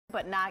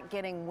but not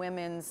getting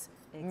women's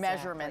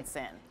measurements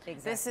in.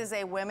 Exactly. This is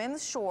a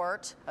women's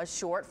short, a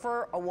short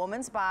for a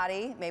woman's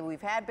body. Maybe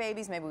we've had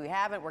babies, maybe we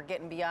haven't. We're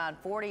getting beyond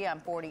 40,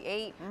 I'm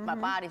 48, my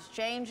body's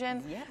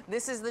changing. Yep.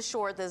 This is the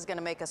short that is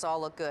gonna make us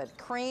all look good.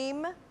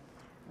 Cream,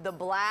 the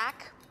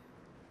black,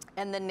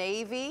 and the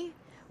navy.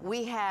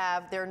 We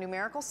have their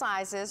numerical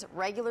sizes,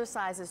 regular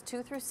sizes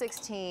 2 through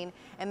 16,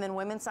 and then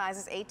women's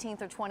sizes 18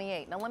 through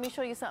 28. Now let me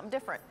show you something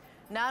different.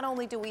 Not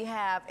only do we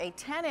have a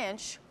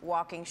 10-inch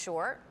walking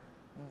short,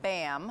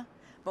 bam,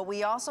 but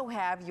we also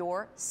have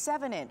your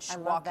 7-inch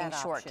walking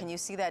short. Option. Can you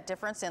see that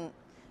difference? And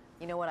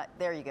you know what,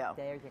 there you go.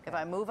 There you go. If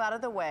I move out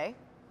of the way.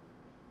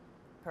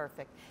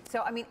 Perfect.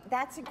 So, I mean,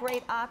 that's a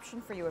great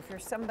option for you if you're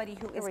somebody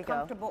who is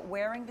comfortable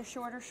wearing the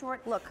shorter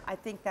short. Look, I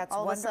think that's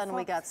all wonderful. of a sudden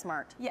we got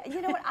smart. Yeah,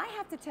 you know what? I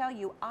have to tell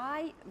you,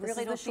 I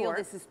really don't feel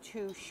this is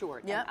too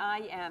short. Yep. And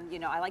I am, you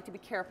know, I like to be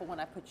careful when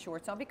I put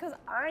shorts on because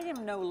I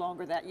am no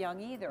longer that young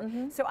either.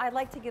 So I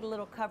like to get a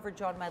little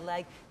coverage on my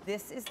leg.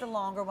 This is the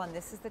longer one.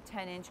 This is the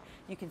 10-inch.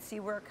 You can see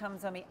where it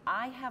comes on me.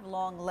 I have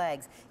long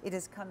legs. It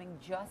is coming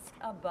just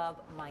above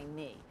my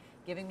knee,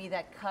 giving me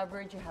that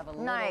coverage. You have a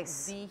little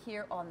V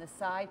here on the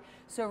side.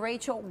 So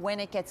Rachel, when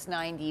it gets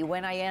 90,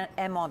 when I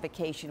am on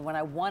vacation, when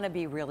I want to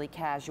be really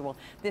casual,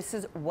 this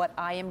is what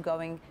I am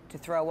going to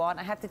throw on.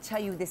 I have to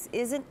tell you, this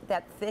isn't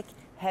that thick,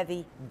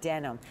 heavy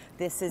denim.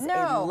 This is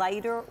a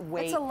lighter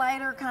weight. It's a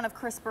lighter, kind of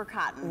crisper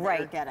cotton that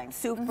you're getting.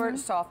 Super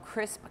soft,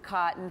 crisp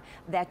cotton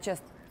that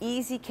just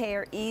easy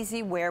care,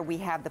 easy wear. We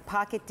have the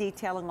pocket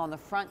detailing on the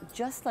front,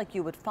 just like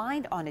you would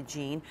find on a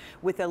jean,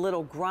 with a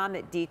little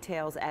grommet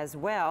details as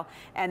well.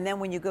 And then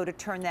when you go to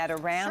turn that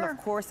around, of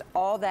course,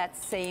 all that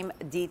same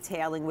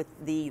detailing with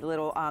the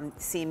little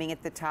seaming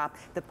at the top,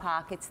 the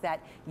pockets that,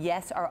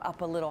 yes, are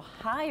up a little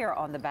higher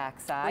on the back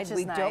side.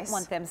 We don't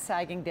want them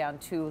sagging down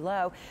too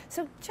low.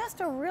 So just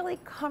a really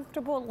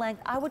comfortable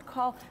length. I would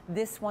call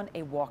this one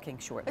a walking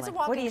short length. It's a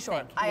walking what do you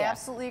short. think? I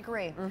absolutely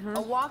agree.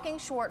 A walking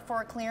short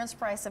for a clearance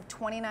price of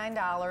 $29.32.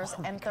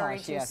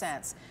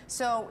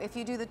 So if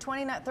you do the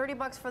 30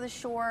 bucks for the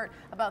short,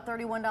 about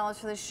 $31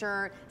 for the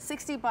shirt,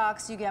 60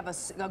 bucks, you have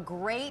a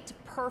great,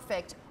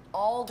 perfect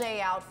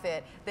all-day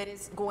outfit that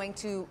is going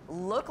to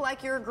look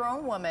like you're a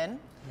grown woman.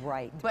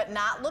 Right. But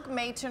not look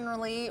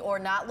matronly or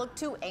not look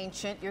too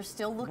ancient. You're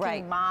still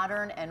looking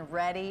modern and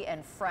ready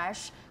and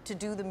fresh to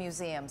do the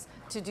museums,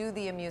 to do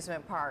the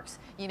amusement parks,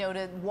 you know,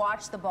 to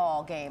watch the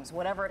ball games,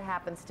 whatever it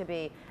happens to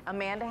be.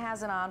 Amanda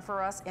has it on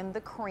for us in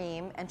the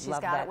cream, and she's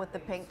got it with the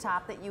pink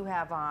top that you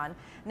have on.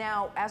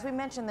 Now, as we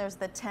mentioned, there's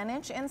the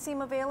 10-inch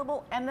inseam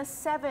available and the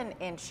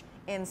 7-inch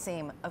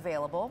inseam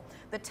available.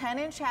 The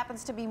 10-inch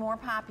happens to be more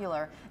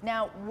popular.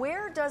 Now,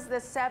 where does the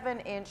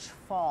 7-inch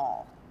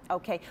fall?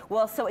 Okay,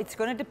 well, so it's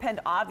going to depend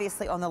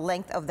obviously on the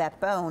length of that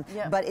bone,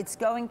 but it's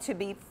going to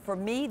be, for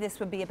me, this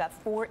would be about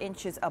 4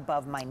 inches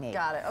above my knee.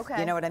 Got it, okay.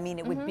 You know what I mean?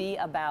 It would be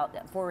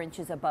about 4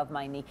 inches above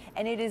my knee.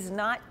 And it is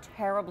not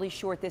terribly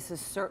short. This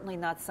is certainly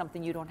not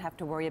something you don't have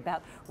to worry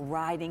about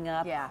riding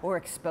up or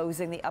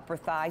exposing the upper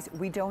thighs.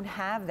 We don't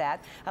have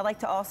that. I'd like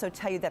to also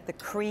tell you that the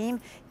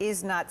cream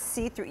is not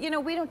see-through. You know,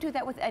 we don't do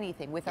that with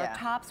anything. With our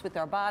tops, with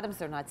our bottoms,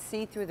 they're not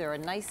see-through. They're a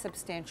nice,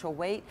 substantial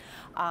weight.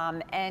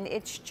 And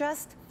it's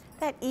just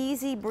that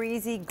easy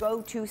breezy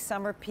go-to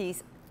summer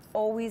piece,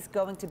 always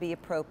going to be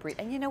appropriate.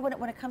 And you know what,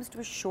 when it comes to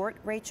a short,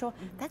 Rachel,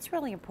 that's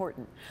really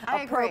important.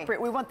 I agree.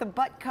 We want the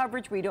butt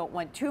coverage. We don't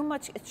want too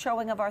much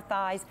showing of our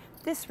thighs.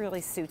 This really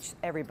suits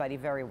everybody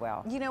very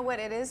well. You know what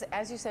it is?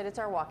 As you said, it's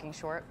our walking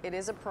short. It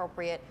is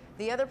appropriate.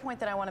 The other point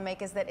that I want to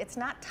make is that it's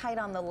not tight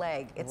on the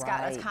leg. It's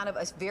got a kind of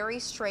a very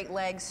straight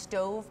leg,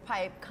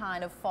 stovepipe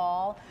kind of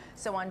fall.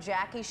 So on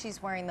Jackie,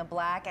 she's wearing the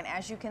black, and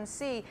as you can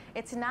see,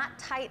 it's not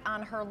tight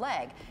on her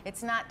leg.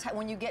 It's not tight.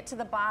 When you get to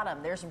the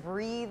bottom, there's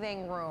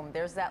breathing room.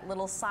 There's that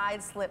little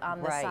side slit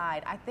on the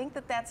side. I think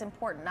that that's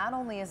important. Not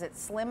only is it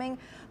slimming,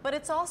 but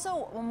it's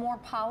also a more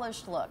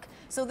polished look.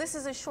 So this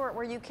is a short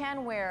where you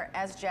can wear,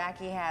 as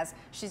Jackie has,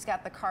 she's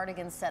got the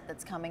cardigan set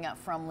that's coming up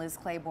from Liz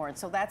Claiborne.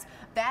 So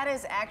that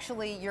is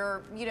actually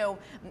your, you know,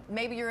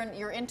 maybe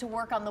you're into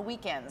work on the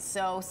weekends.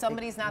 So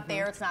somebody's not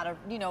there. It's not a,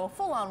 you know, a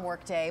full-on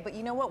work day. But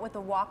you know what? With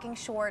the walking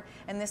short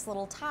and this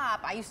little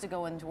top, I used to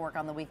go into work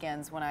on the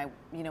weekends when I,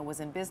 you know, was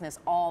in business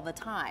all the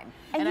time.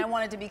 And I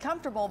wanted to be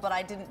comfortable, but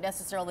I didn't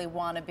necessarily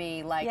want to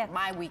be like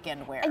my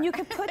weekend wear. And you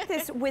can put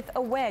this with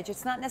a wedge.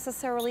 It's not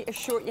necessarily a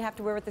short you have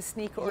to wear with a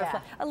sneaker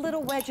or a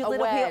little wedge, a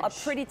little heel, a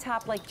pretty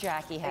top like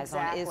Jackie has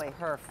on is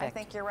perfect. I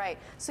think you're right.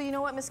 So you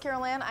know what, Miss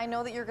Carol Ann? I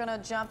know that you're going to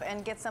jump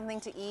and get something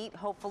to eat,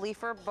 hopefully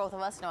for both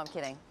of us. No, I'm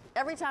kidding.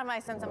 Every time I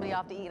send somebody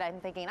off to eat, I'm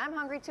thinking, I'm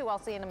hungry too. I'll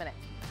see you in a minute.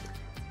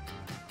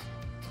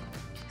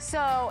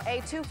 So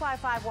a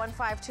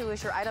 255152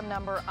 is your item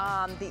number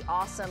on the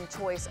awesome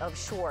choice of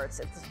shorts.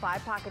 It's a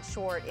 5-pocket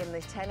short in the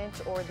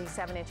 10-inch or the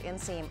 7-inch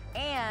inseam.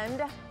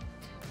 And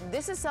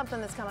this is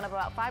something that's coming up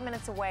about 5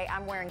 minutes away.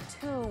 I'm wearing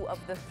 2 of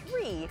the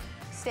 3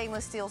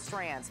 stainless steel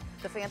strands.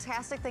 The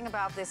fantastic thing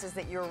about this is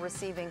that you're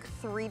receiving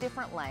 3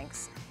 different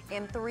lengths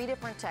in 3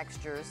 different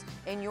textures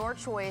in your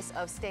choice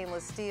of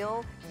stainless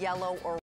steel, yellow, or